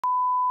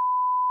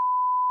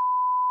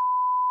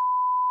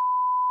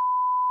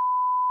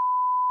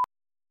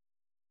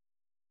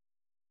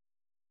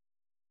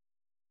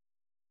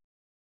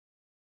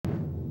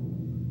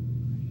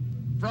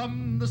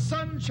From the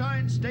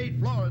Sunshine State,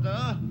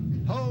 Florida,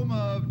 home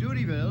of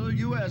Doodyville,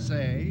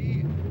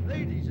 USA,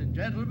 ladies and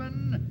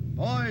gentlemen,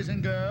 boys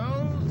and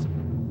girls,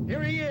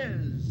 here he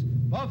is,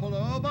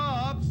 Buffalo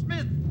Bob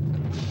Smith.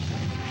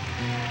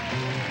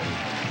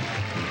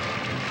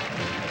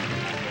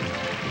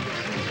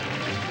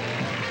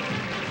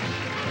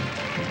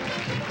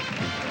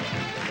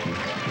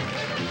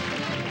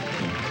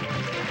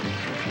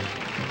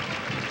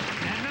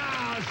 And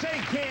now,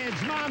 say,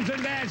 kids, moms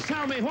and dads,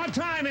 tell me, what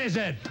time is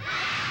it?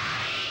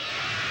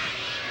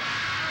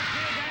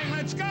 Okay, gang,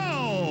 let's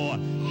go.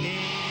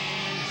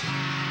 It's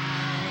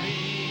Howdy.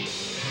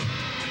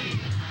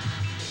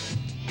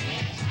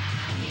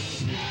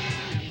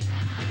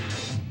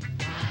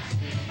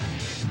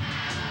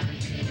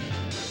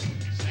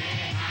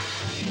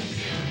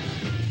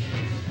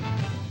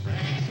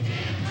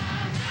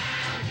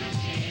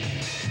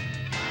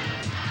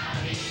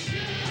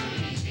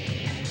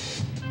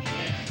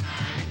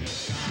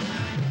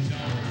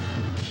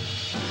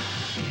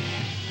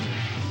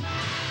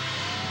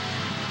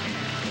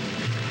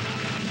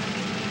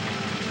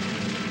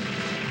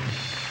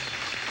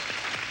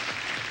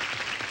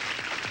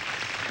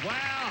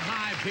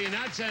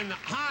 Peanuts, and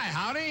hi,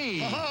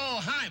 Howdy.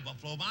 Oh, hi,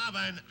 Buffalo Bob,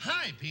 and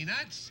hi,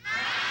 Peanuts.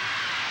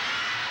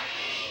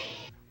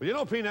 Well, you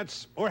know,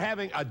 Peanuts, we're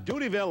having a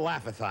Doodyville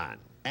Laff-a-thon.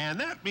 And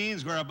that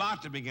means we're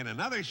about to begin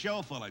another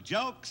show full of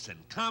jokes and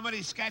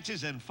comedy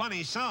sketches and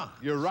funny songs.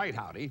 You're right,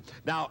 Howdy.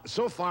 Now,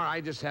 so far, I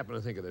just happen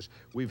to think of this.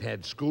 We've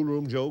had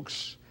schoolroom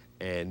jokes,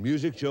 and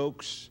music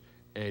jokes,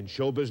 and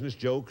show business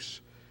jokes.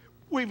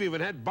 We've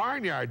even had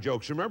barnyard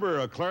jokes.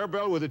 Remember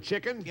Clarabelle with a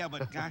chicken? Yeah,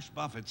 but gosh,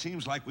 Buff, it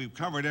seems like we've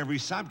covered every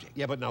subject.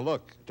 Yeah, but now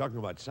look, talking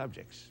about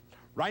subjects.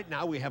 Right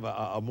now, we have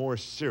a more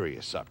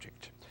serious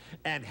subject.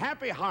 And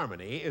Happy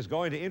Harmony is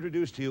going to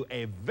introduce to you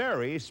a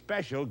very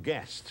special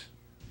guest.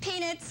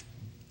 Peanuts,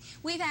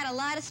 we've had a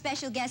lot of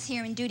special guests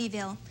here in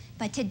Doodyville,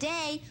 but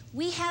today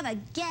we have a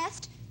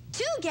guest,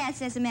 two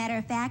guests as a matter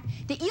of fact,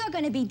 that you're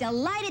going to be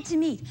delighted to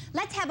meet.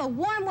 Let's have a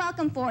warm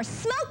welcome for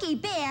Smokey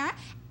Bear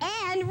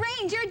and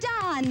Ranger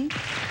Thon.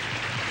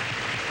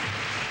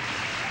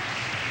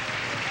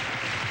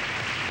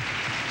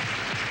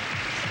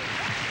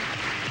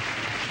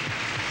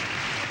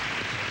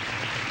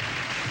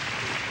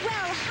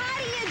 Well, how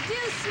do you do,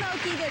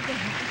 Smokey the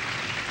Bear?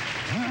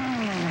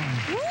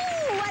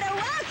 Ooh, what a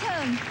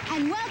welcome!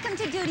 And welcome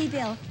to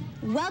Doodyville.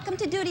 Welcome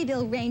to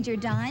Doodyville, Ranger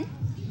Thon.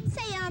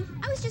 Say,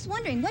 I was just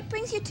wondering, what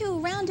brings you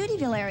to around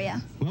Doodyville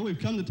area? Well, we've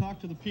come to talk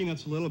to the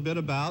Peanuts a little bit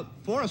about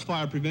forest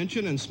fire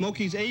prevention and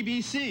Smokey's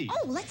ABC.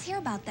 Oh, let's hear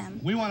about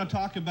them. We want to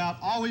talk about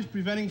always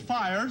preventing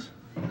fires.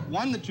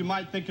 One that you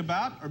might think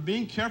about are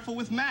being careful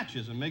with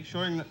matches and make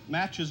sure that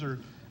matches are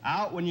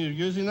out when you're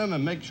using them,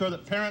 and make sure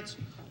that parents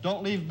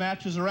don't leave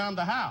matches around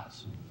the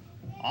house.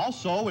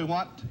 Also, we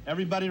want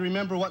everybody to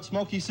remember what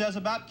Smokey says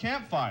about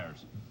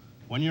campfires.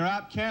 When you're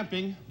out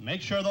camping,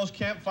 make sure those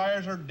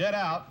campfires are dead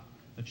out,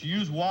 that you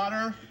use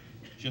water,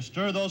 just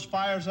stir those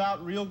fires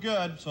out real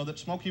good so that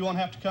Smokey won't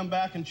have to come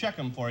back and check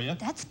them for you.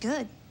 That's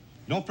good.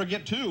 Don't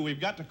forget, too,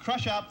 we've got to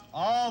crush out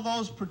all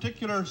those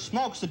particular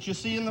smokes that you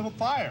see in the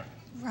fire.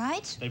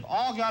 Right. They've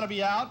all got to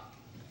be out,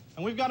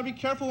 and we've got to be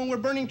careful when we're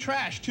burning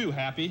trash, too,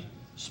 Happy.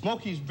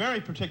 Smokey's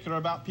very particular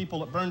about people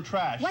that burn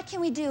trash. What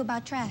can we do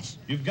about trash?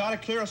 You've got to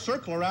clear a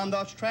circle around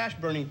those trash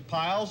burning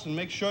piles and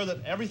make sure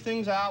that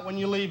everything's out when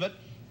you leave it,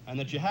 and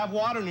that you have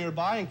water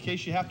nearby in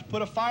case you have to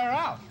put a fire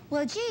out.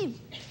 Well, gee,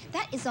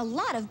 that is a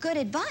lot of good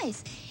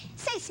advice.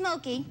 Say,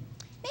 Smokey,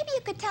 maybe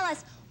you could tell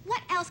us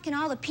what else can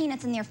all the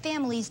Peanuts and their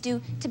families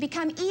do to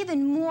become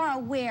even more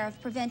aware of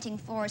preventing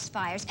forest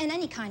fires and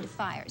any kind of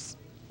fires?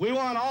 We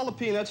want all the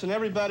Peanuts and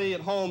everybody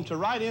at home to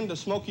write into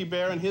Smokey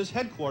Bear and his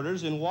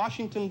headquarters in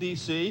Washington,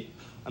 D.C.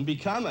 and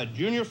become a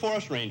junior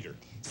forest ranger.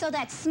 So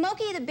that's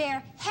Smokey the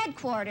Bear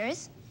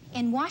headquarters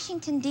in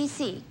Washington,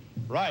 D.C.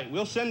 Right.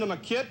 We'll send them a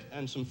kit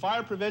and some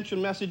fire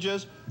prevention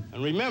messages.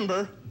 And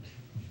remember,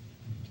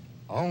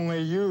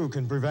 only you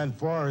can prevent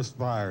forest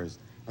fires.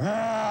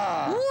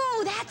 Ah!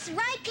 Ooh, that's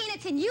right,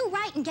 Peanuts, and you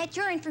write and get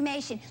your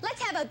information.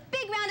 Let's have a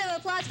big round of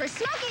applause for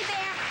Smokey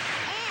Bear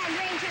and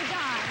Ranger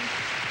Thon.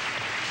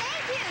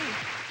 Thank you.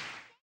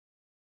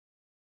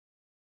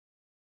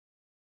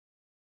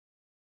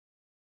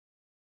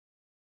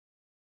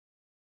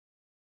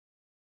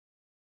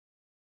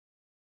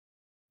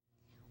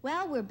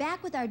 Well, we're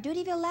back with our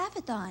Doodyville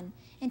Laff-a-thon.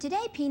 And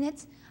today,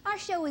 Peanuts, our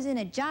show is in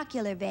a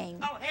jocular vein.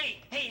 Oh, hey,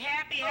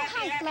 Happy,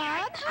 hi, Happy.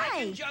 Flub. Hi.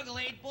 I can juggle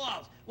 8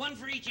 balls, one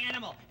for each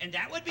animal, and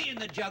that would be in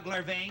the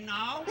juggler vein,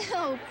 no?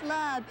 Oh,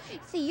 Flub,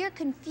 see, you're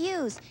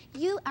confused.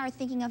 You are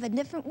thinking of a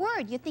different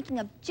word. You're thinking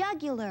of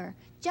jugular.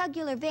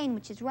 Jugular vein,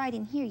 which is right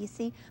in here, you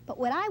see. But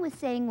what I was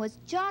saying was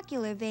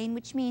jocular vein,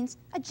 which means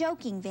a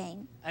joking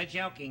vein. A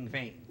joking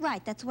vein.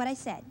 Right, that's what I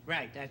said.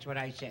 Right, that's what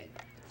I said.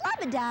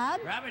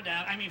 Flubadub.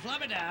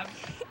 Flubadub.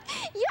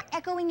 You're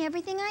echoing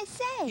everything I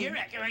say. You're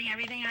echoing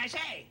everything I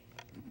say.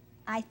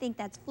 I think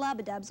that's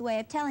Flubadub's way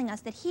of telling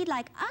us that he'd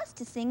like us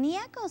to sing the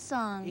Echo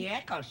song. The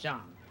Echo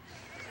song.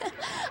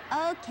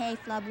 Okay,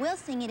 Flub, we'll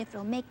sing it if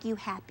it'll make you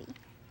happy.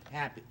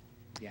 Happy.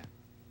 Yeah.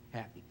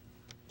 happy.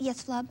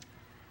 Yes, Flub?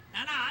 No,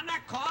 I'm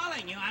not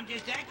calling you. I'm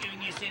just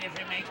echoing. You said if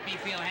it makes me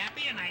feel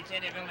happy, and I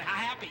said if it'll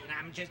happy, and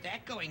I'm just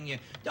echoing you.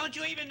 Don't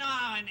you even know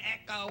how an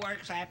echo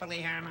works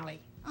happily,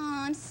 harmony?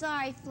 Oh, I'm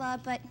sorry,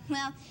 Flub, but,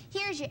 well,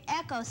 here's your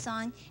echo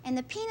song, and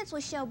the Peanuts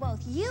will show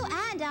both you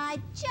and I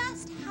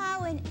just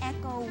how an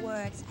echo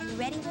works. Are you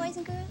ready, boys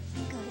and girls?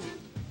 Good.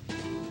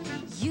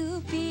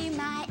 You be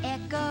my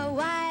echo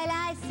while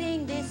I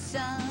sing this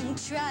song.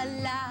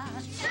 Tra-la,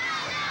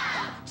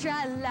 tra-la,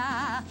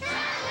 tra-la,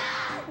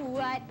 tra-la.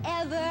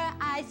 Whatever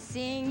I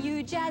sing,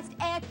 you just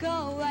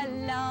echo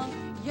along.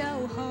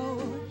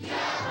 Yo-ho,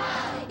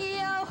 yo-ho,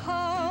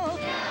 yo-ho,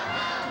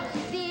 yo-ho.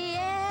 The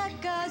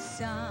echo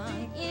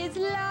song is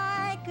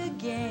like a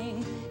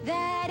game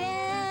that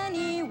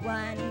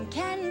anyone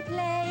can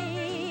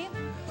play.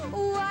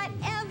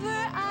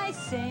 Whatever I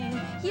sing,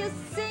 you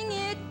sing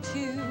it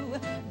too,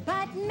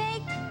 but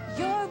make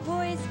your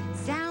voice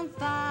sound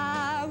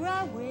far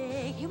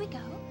away. Here we go.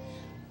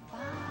 Far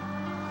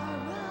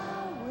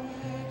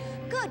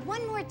away. Good,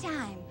 one more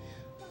time.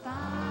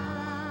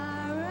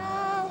 Far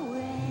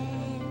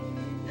away.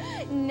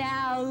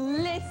 Now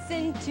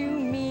listen to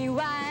me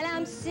while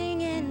I'm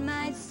singing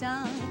my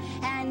song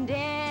and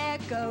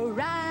echo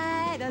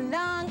right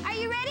along. Are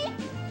you ready?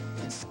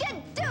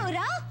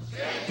 Skadoodle.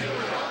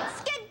 Skadoodle.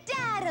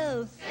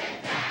 Skedaddle.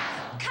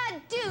 Skedaddle.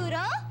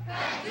 Cadoodle.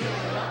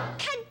 Cadoodle.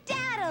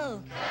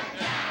 Cadaddle.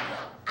 Cadaddle.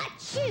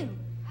 Achoo.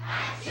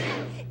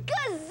 Achoo.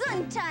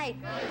 Gesundheit.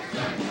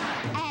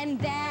 Gesundheit. And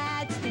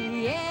that's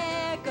the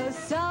echo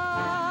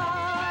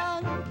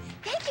song.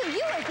 Thank you.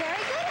 You were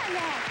very good on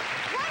that.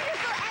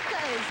 Wonderful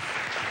echoes.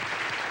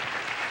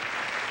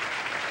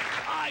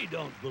 I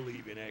don't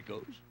believe in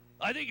echoes.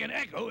 I think an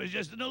echo is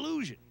just an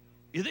illusion.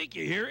 You think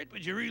you hear it,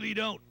 but you really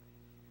don't.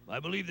 I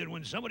believe that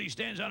when somebody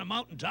stands on a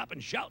mountaintop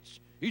and shouts,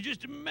 he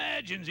just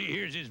imagines he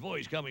hears his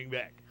voice coming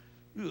back.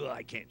 Ugh,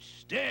 I can't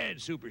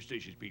stand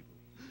superstitious people.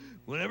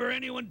 Whenever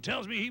anyone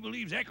tells me he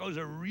believes echoes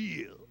are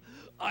real,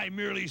 I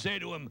merely say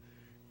to him,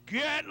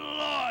 "Get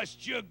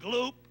lost, you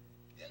gloop."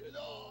 Get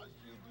lost,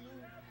 you glue.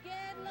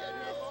 Get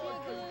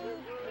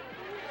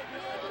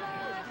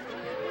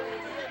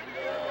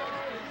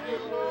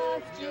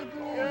lost, you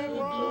glue. Get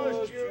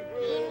lost, you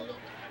glue.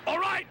 All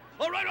right,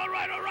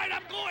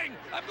 I'm going.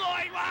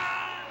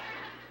 Ah!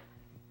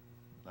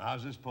 Now,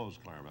 how's this pose,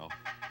 Clarabelle?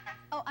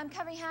 Oh, I'm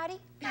covering Howdy.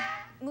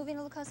 Moving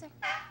a little closer.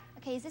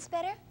 Okay, is this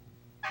better?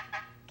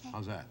 Okay.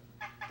 How's that?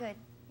 Good.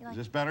 You like Is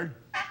this better?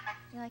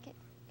 You like it?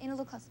 In a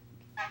little closer.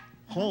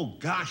 Oh,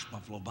 gosh,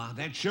 Buffalo Bob,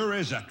 that sure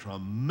is a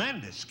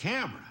tremendous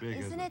camera. Big,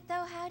 Isn't it,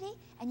 though, Howdy?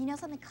 And you know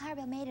something?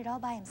 Clarabelle made it all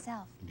by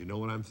himself. You know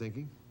what I'm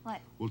thinking?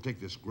 What? We'll take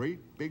this great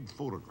big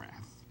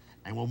photograph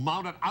and we'll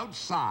mount it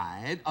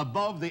outside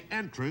above the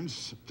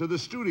entrance to the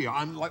studio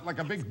on like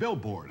a big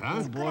billboard,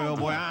 huh? Oh,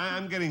 boy,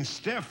 I'm getting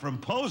stiff from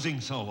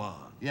posing so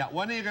long. Yeah,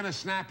 when are you gonna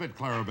snap it,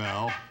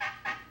 Clarabelle?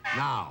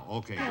 Now.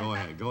 Okay, go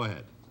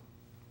ahead.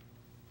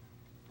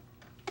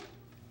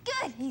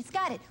 Good, he's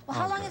got it. Well,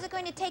 how long is it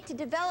going to take to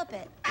develop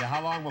it? Yeah,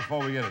 how long before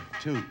we get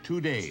it?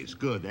 2 days.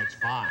 Good, that's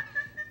fine.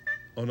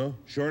 Oh, no?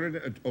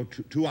 Shorter?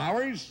 2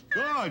 hours?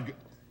 Good.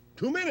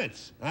 2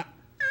 minutes.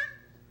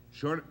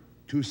 Shorter?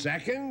 2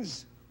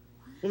 seconds?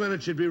 Well, then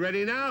it should be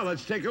ready now.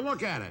 Let's take a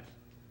look at it.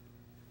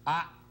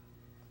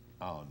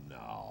 Oh,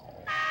 no.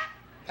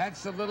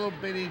 That's the little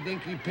bitty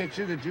dinky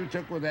picture that you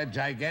took with that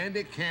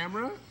gigantic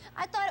camera?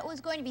 I thought it was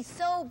going to be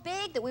so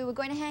big that we were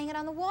going to hang it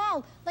on the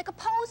wall, like a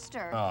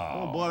poster.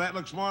 Oh, boy, that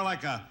looks more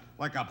like a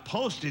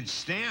postage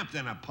stamp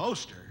than a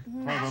poster.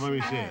 Clarabelle, let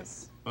me see it.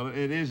 Yes. Well,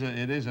 it is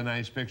a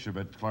nice picture,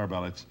 but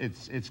Clarabelle,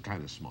 it's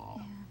kind of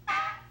small.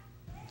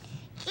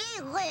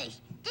 Gee whiz,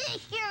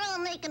 this sure all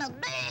making a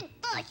big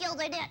fuss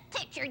over that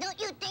picture, don't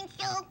you think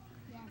so?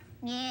 Yes.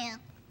 Yeah.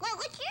 Well,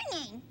 what's your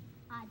name?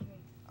 Audrey.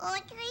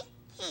 Audrey?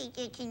 Gee,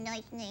 that's a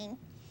nice name.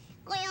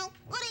 Well,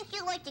 wouldn't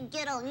you like to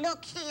get a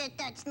look-see at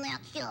that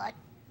snapshot?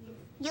 Yes.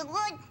 You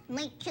would?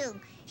 Me too.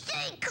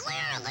 Say,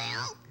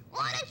 Clarabelle,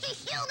 why don't you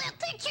show that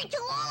picture to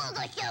all of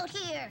us out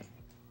here?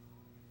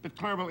 But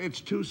Clarabelle,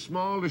 it's too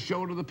small to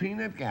show to the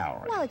peanut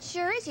gallery. Well, it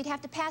sure is. You'd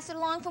have to pass it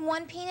along from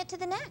one peanut to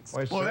the next.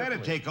 Why, Well, that'd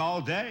certainly. take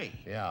all day.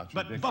 Yeah, it's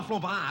But ridiculous. Buffalo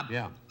Bob,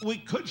 Yeah. we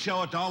could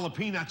show it to all the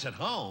peanuts at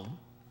home.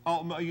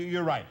 Oh, no,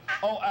 you're right.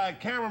 Oh,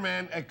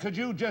 cameraman, could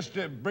you just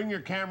bring your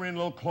camera in a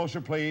little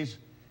closer, please?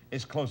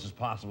 As close as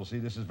possible. See,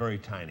 this is very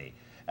tiny.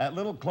 A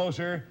little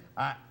closer.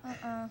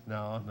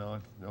 No,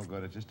 it's no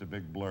good. It's just a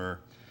big blur.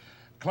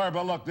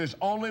 Clarabelle, look, there's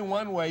only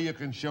one way you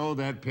can show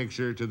that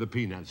picture to the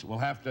peanuts. We'll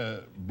have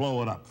to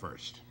blow it up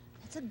first.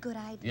 That's a good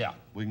idea. Yeah,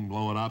 we can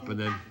blow it up and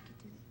then...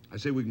 I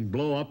say we can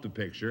blow up the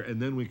picture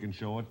and then we can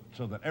show it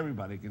so that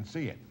everybody can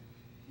see it.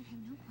 Okay,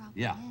 no problem.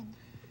 Yeah. Then.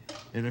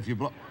 And if you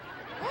blow...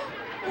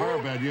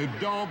 Clarabelle, you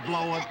don't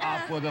blow it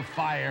up with a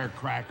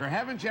firecracker.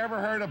 Haven't you ever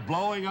heard of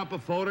blowing up a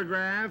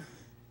photograph?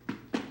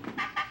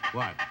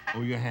 What?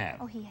 Oh, you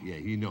have? Oh, he has. Yeah,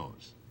 he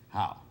knows.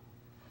 How?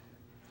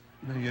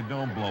 No, you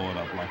don't blow it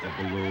up like a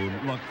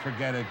balloon. Look,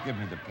 forget it. Give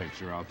me the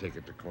picture. I'll take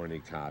it to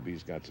Corny Cobb.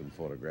 He's got some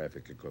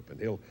photographic equipment.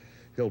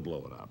 He'll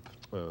blow it up.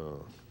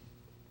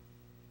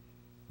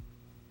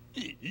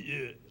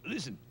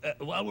 Listen,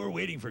 while we're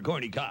waiting for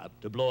Corny Cobb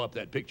to blow up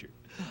that picture,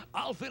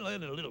 I'll fill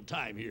in a little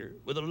time here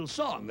with a little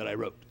song that I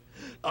wrote.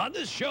 On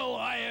this show,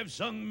 I have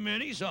sung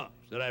many songs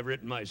that I've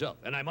written myself,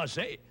 and I must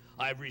say,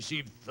 I've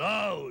received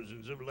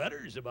thousands of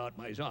letters about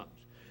my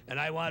songs. And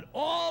I want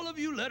all of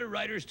you letter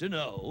writers to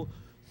know,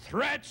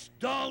 threats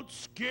don't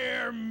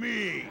scare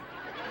me.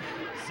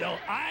 So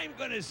I'm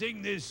gonna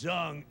sing this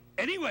song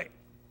anyway.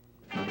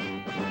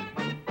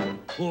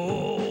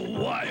 Oh,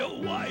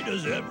 why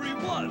does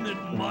everyone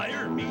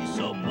admire me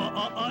so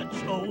much?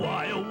 Oh,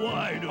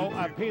 why do...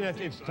 Oh, Peanuts,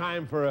 it's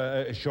time for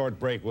a short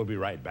break. We'll be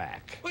right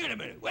back. Wait a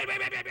minute. Wait.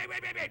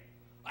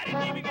 I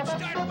didn't even get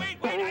started. Wait.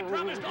 I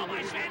promised all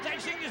my fans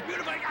I'd sing this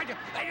beautiful...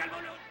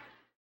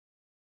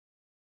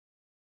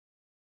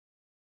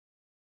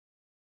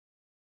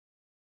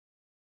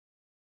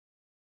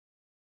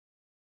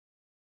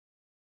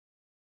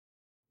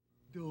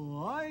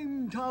 So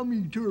I'm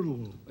Tommy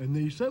Turtle, and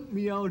they sent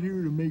me out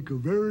here to make a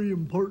very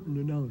important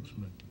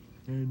announcement.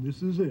 And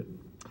this is it.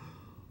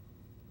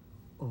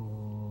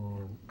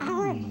 Our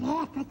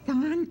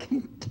Laff-a-thon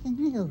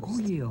continues. Oh,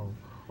 yeah.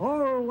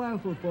 Our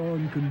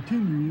Laff-a-thon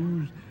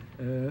continues.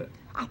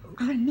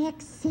 Our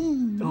next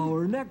scene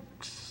Our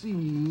next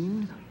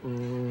scene...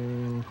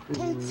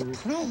 takes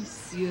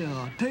place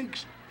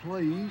takes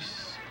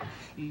place...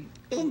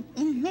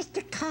 in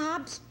Mr.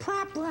 Cobb's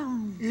prop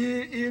room.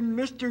 In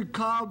Mr.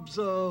 Cobb's,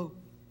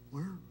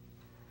 where?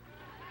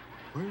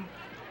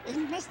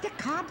 In Mr.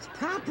 Cobb's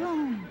prop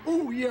room.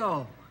 Oh,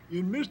 yeah,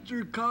 in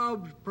Mr.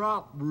 Cobb's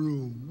prop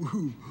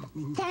room.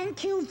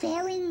 Thank you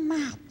very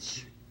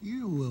much.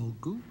 You're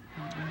welcome.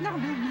 No.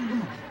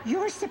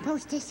 You're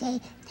supposed to say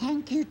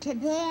thank you to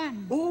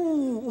them.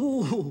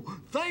 Oh,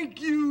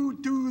 thank you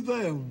to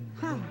them.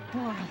 Oh,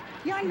 boy,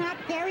 you're not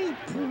very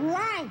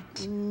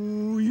bright.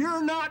 Oh,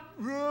 you're not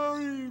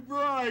very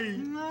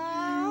bright.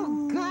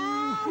 Oh,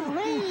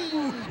 golly.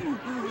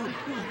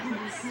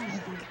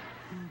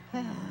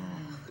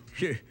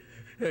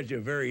 That's a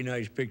very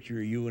nice picture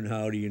of you and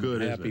Howdy and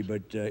Good, Happy,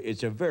 isn't but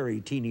it's a very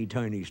teeny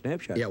tiny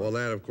snapshot. Yeah, well,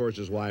 that, of course,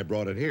 is why I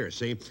brought it here.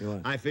 See,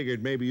 I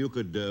figured maybe you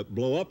could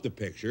blow up the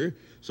picture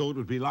so it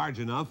would be large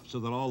enough so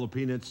that all the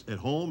Peanuts at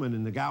home and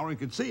in the gallery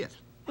could see it.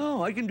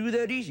 Oh, I can do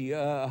that easy.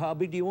 How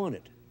big do you want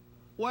it?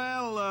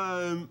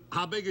 Well,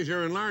 how big is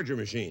your enlarger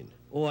machine?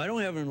 Oh, I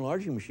don't have an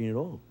enlarging machine at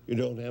all. You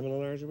don't have an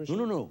enlarger machine?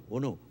 No. Oh,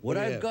 no. What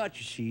do you I've have? got,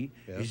 you see,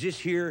 is this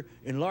here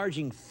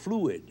enlarging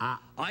fluid.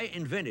 I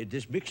invented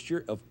this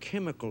mixture of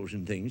chemicals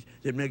and things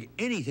that make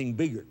anything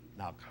bigger.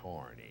 Now,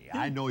 Corny,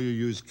 I know you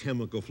use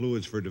chemical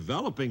fluids for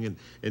developing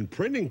and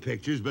printing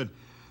pictures, but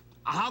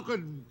how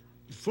could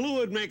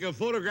fluid make a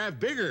photograph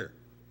bigger?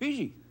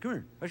 Easy. Come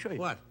here. I'll show you.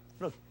 What?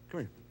 Look, come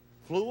here.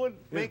 Fluid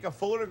make a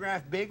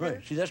photograph bigger?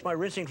 Right. See, that's my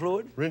rinsing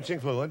fluid. Rinsing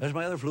fluid. That's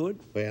my other fluid.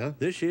 Yeah?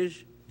 This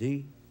is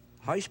the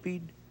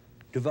high-speed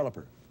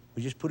developer.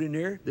 We just put in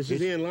there. This is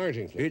the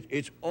enlarging fluid.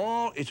 It's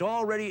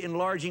already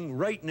enlarging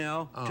right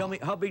now. Tell me,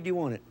 how big do you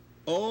want it?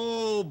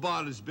 Oh,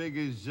 about as big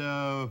as,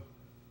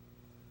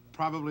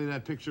 probably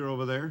that picture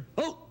over there.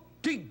 Oh,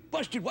 dang,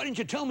 busted, why didn't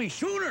you tell me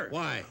sooner?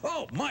 Why?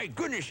 Oh, my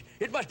goodness,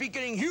 it must be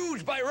getting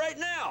huge by right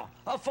now.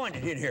 I'll find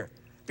it in here,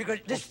 because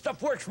this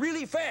stuff works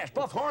really fast.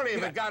 Well, Corny,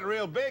 if it got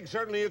real big,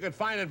 certainly you could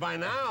find it by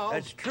now.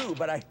 That's true,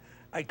 but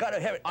I gotta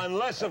have it.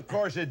 Unless, of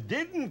course, it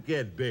didn't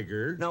get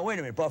bigger. Now, wait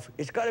a minute, Buff.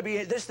 It's gotta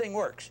be, this thing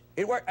works.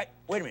 It works.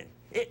 Wait a minute.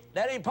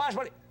 That ain't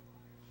possible.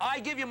 I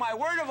give you my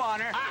word of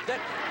honor that...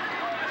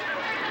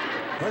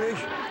 What is?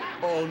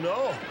 Oh,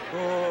 no.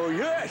 Oh,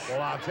 yes.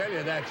 Well, I'll tell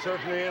you, that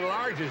certainly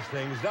enlarges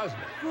things, doesn't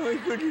it? My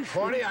goodness.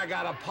 Corny, I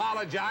gotta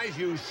apologize.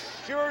 You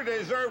sure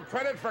deserve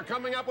credit for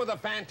coming up with a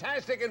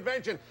fantastic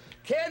invention.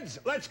 Kids,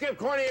 let's give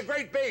Corny a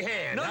great big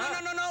hand. No.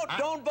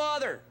 Don't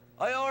bother.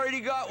 I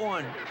already got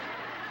one.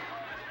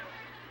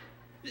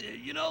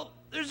 You know,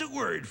 there's a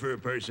word for a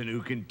person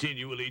who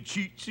continually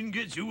cheats and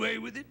gets away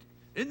with it,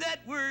 and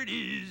that word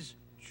is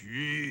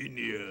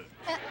genius.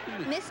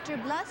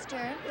 Mr.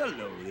 Bluster.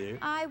 Hello there.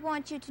 I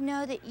want you to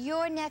know that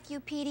your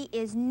nephew Petey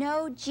is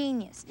no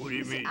genius. What do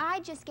you mean? See, I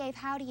just gave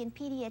Howdy and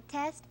Petey a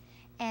test,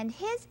 and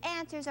his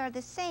answers are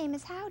the same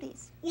as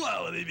Howdy's.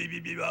 Well,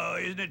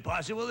 isn't it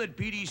possible that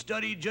Petey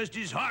studied just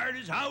as hard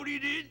as Howdy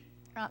did?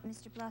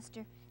 Mr.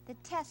 Bluster, the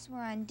tests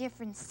were on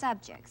different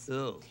subjects.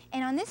 Oh.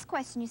 And on this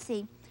question, you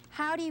see,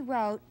 Howdy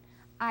wrote,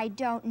 I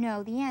don't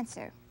know the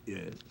answer.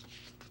 Yes.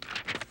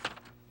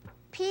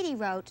 Petey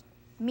wrote,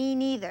 me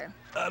neither.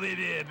 Well,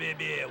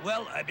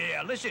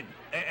 listen,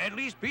 at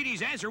least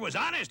Petey's answer was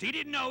honest. He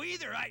didn't know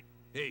either.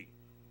 Hey,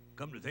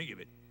 come to think of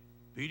it,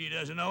 Petey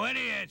doesn't know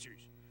any answers.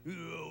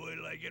 Oh, wait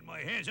till I get my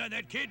hands on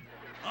that kid.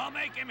 I'll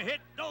make him hit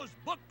those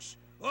books,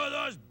 or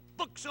those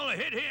books will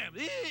hit him.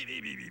 Wait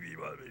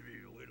till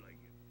I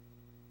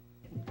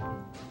get...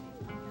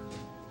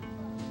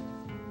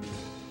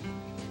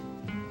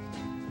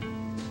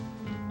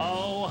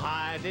 Oh,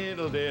 hi,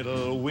 diddle,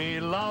 diddle, we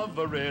love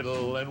a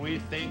riddle, and we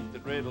think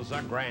that riddles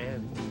are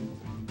grand.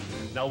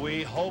 Now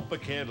we hope a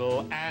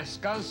kid'll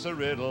ask us a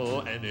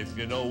riddle, and if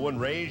you know one,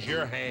 raise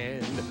your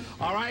hand.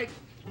 All right?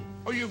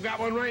 Oh, you've got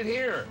one right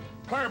here.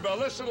 Clarabelle,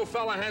 this little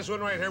fella has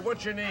one right here.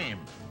 What's your name?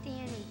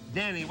 Danny.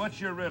 Danny,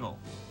 what's your riddle?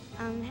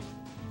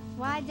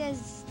 Why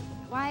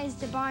is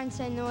the barn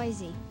so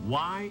noisy?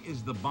 Why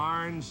is the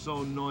barn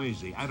so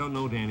noisy? I don't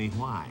know, Danny.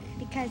 Why?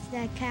 Because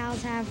the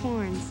cows have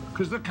horns.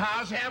 Because the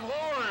cows have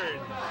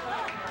horns.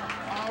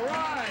 All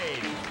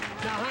right.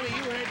 Now, honey,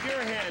 you had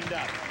your hand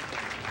up.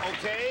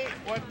 Okay,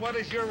 what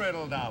is your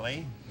riddle,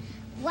 Dolly?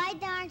 Why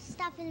the orange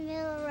stop in the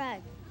middle of the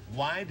road?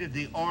 Why did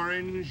the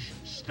orange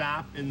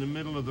stop in the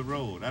middle of the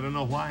road? I don't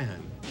know why,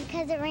 honey.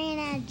 Because it ran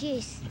out of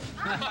juice. Juice!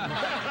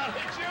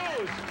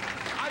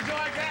 How'd you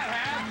like that,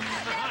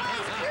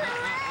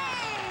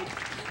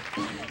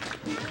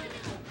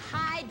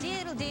 Hi,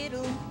 diddle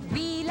diddle,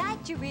 we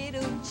liked your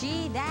riddle.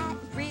 Gee, that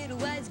riddle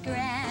was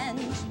grand.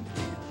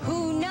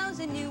 Who knows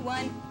a new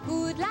one?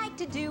 Who'd like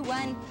to do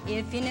one?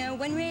 If you know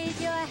one,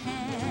 raise your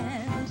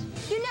hand.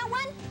 You know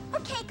one?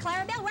 Okay,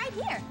 Clarabelle, right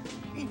here.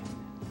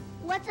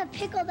 What's a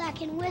pickle that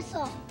can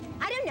whistle?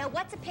 I don't know.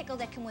 What's a pickle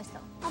that can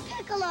whistle? A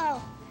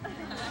piccolo. A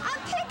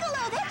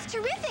piccolo! That's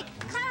terrific.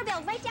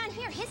 Clarabelle, right down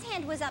here. His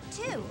hand was up,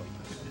 too.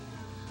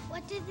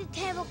 What did the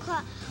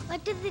tablecloth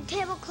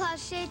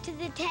say to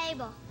the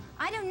table?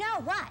 I don't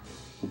know. What?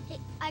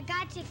 I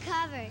got you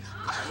covered.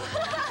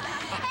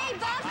 Hey,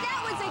 Bob,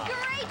 that was a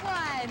great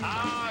one.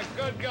 Ah,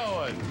 good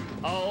going.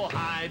 Oh,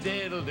 hi,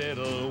 diddle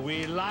diddle,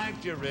 we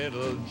liked your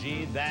riddle.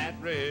 Gee, that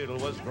riddle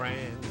was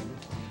grand.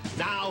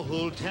 Now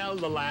who'll tell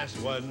the last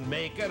one?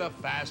 Make it a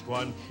fast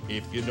one.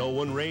 If you know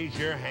one, raise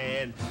your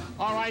hand.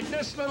 All right,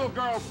 this little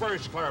girl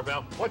first,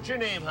 Clarabelle. What's your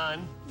name,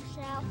 hon?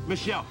 Michelle.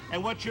 Michelle.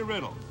 And what's your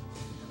riddle?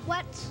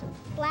 What's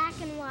black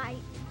and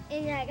white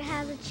and it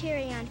has a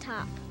cherry on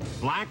top?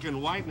 Black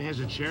and white and has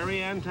a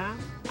cherry on top?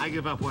 I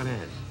give up. What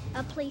has?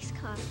 A police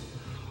car.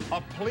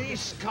 A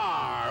police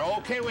car.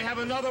 Okay, we have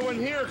another one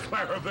here,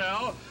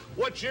 Clarabelle.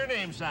 What's your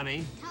name,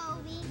 Sonny?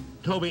 Toby.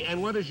 Toby.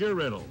 And what is your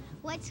riddle?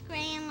 What's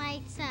gray and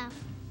lights up?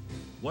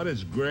 What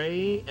is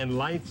gray and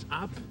lights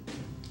up?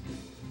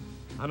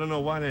 I don't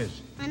know what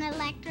is. An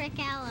electric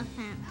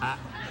elephant. An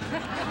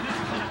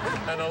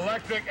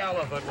electric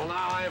elephant. Well,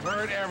 now I've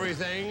heard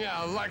everything.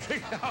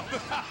 Electric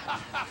elephant.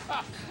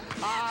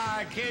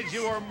 Ah, kids,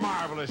 you were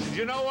marvelous. And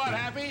you know what,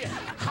 Happy?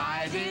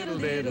 Hi, diddle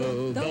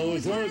diddle.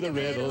 Those were the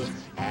riddles,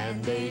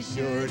 and they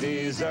sure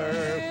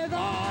deserve a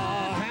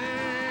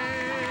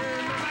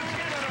hand. Let's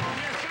get it on,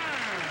 yes, sir.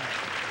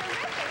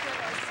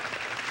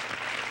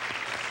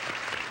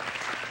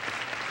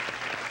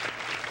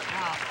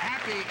 Now,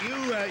 Happy,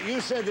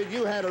 you said that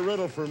you had a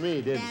riddle for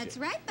me, didn't you? That's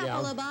right,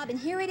 Buffalo Bob, and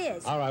here it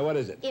is. All right, what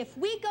is it? If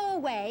we go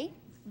away,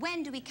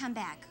 when do we come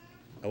back?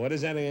 What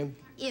is that again?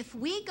 If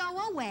we go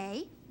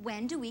away,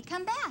 when do we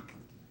come back?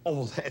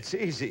 Oh, that's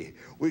easy.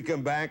 We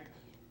come back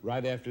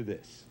right after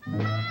this.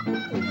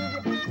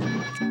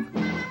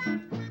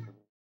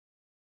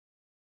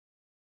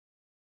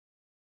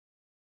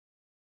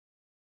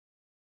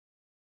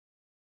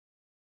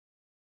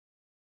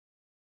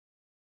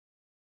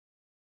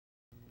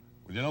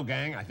 Well, you know,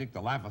 gang, I think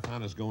the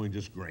Laff-a-thon is going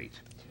just great.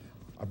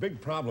 Our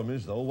big problem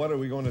is, though, what are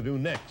we going to do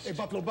next? Hey,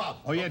 Buffalo Bob.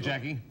 Oh, yeah,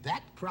 Jackie?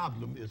 That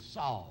problem is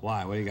solved.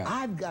 Why? What do you got?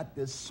 I've got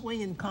this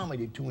swinging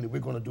comedy tune that we're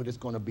going to do that's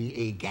going to be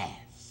a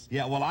gas.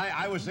 Yeah, well,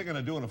 I was thinking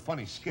of doing a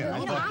funny skit.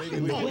 Well, I thought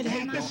maybe we could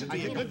take this and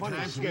be a funny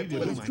skit.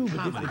 It's true, but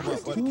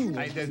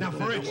Now,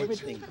 for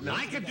instance,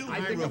 I could do I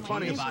my think a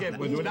funny routine skit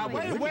would do. Now,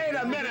 wait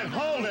a minute.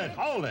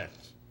 Hold it.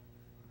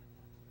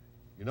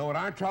 You know what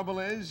our trouble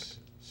is?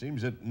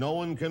 Seems that no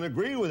one can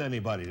agree with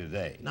anybody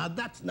today. Now,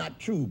 that's not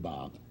true,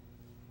 Bob.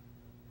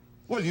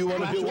 Well, you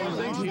want to do one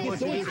thing, you want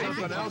to do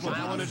something else, and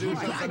I want to do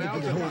something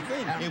else. If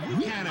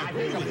we can't I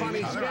agree think a with funny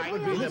each other, skit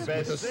would be the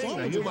best thing.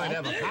 Now, you might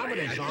have a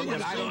comedy song,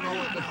 but I don't know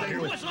what the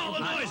thing What's all the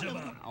noise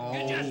about?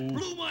 You just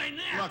blew my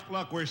nap.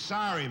 Look, we're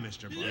sorry,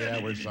 Mr. Blair.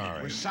 Yeah, we're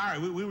sorry. We're sorry.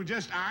 We were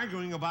just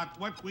arguing about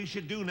what we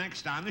should do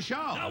next on the show.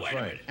 Now, wait a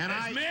minute. And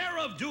As mayor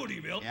of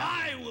Doodyville, Yeah.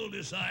 I will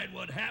decide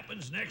what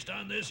happens next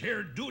on this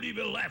here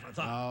Doodyville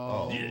Laff-a-thon.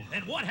 Oh. Yeah,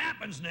 and what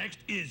happens next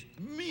is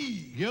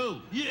me.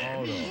 You. Yeah,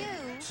 Oh, me. no.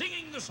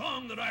 Singing the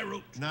song that I wrote.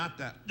 Not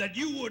that. That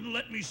you wouldn't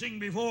let me sing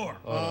before.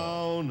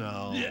 Oh,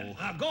 no. Yeah,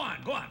 now go on.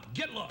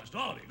 Get lost,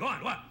 all of you. Go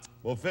on, what?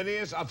 Well,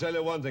 Phineas, I'll tell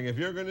you one thing. If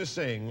you're going to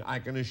sing, I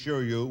can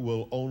assure you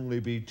we'll only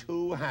be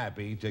too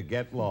happy to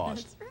get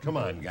lost. Come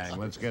on, gang,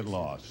 let's get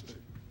lost.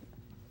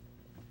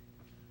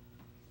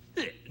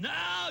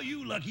 Now,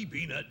 you lucky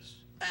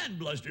peanuts and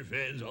bluster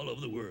fans all over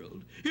the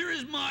world, here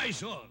is my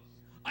song.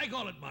 I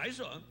call it my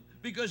song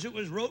because it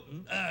was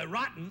written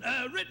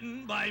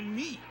by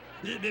me,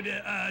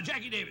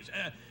 Jackie Davis.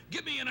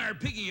 Give me an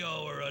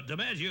arpeggio or a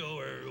DiMaggio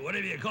or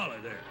whatever you call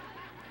it there.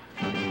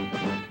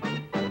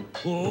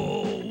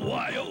 Oh,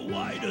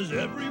 why does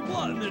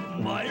everyone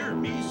admire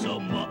me so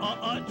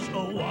much?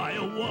 Oh,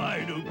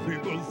 why do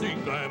people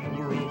think I'm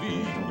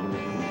groovy?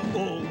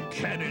 Oh,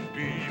 can it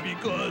be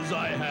because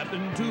I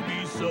happen to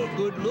be so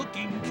good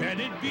looking?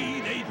 Can it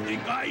be they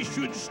think I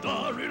should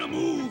star in a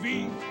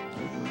movie?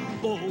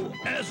 Oh,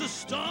 as a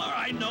star,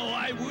 I know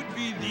I would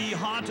be the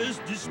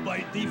hottest,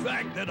 despite the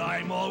fact that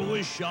I'm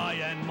always shy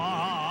and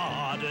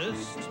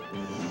modest.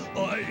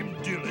 I'm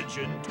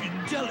diligent,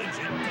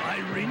 intelligent, I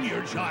ring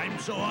your chime,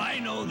 so I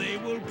know they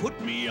will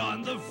put me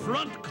on the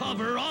front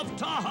cover of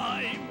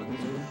Time.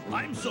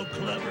 I'm so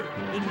clever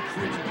and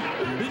pretty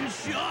and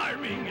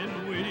charming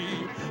and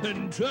witty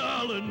and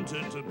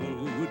talented to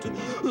boot.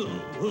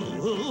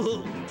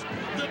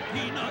 The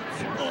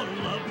peanuts all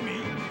love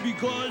me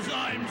because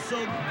I'm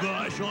so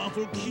gosh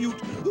awful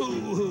cute.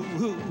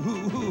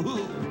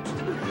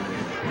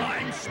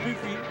 I'm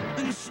spiffy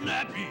and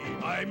snappy.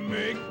 I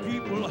make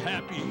people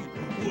happy.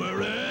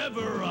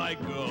 Wherever I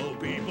go,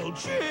 people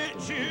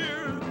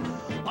cheer.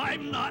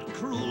 I'm not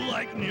cruel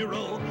like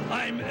Nero.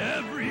 I'm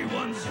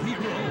everyone's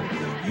hero.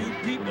 You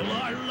people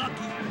are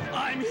lucky.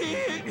 I'm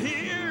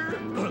here.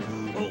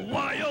 Oh,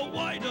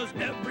 why does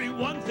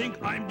everyone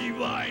think I'm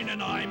divine?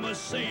 And I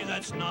must say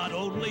that's not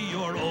only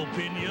your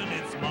opinion,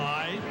 it's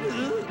mine.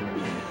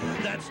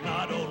 That's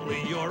not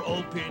only your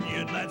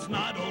opinion, that's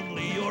not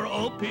only your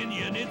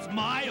opinion, it's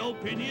my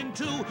opinion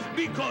too.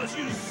 Because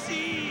you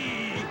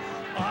see,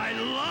 I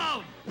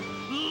love me.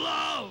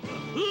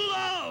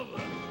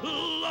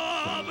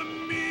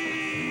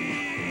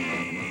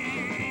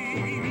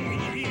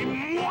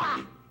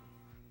 Mwah!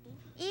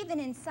 Even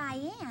in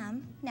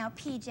Siam. Now,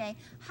 PJ,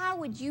 how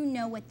would you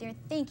know what they're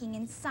thinking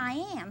in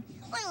Siam?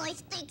 Well, I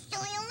speak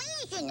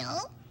Siamese, you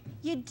know.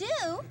 You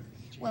do?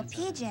 Well,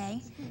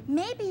 PJ,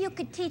 maybe you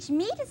could teach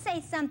me to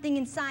say something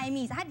in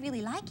Siamese. I'd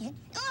really like it.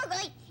 All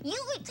right, you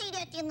repeat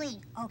after me.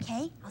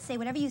 Okay, I'll say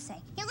whatever you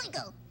say. Here we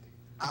go.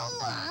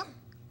 Owa,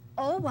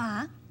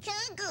 Owa,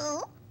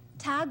 Tagu,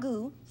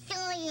 Tagu,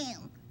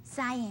 Siam.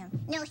 Siam.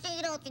 Now say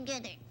it all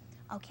together.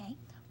 Okay.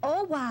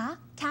 Owa,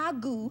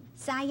 Tagu,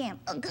 Siam.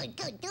 Oh, good.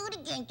 Do it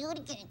again.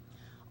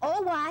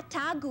 Owa,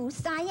 Tagu,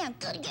 Siam.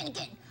 Good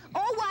again.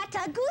 Owa,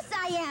 Tagu,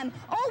 Siam.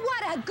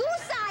 Owa, Tagu,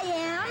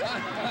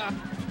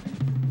 Siam.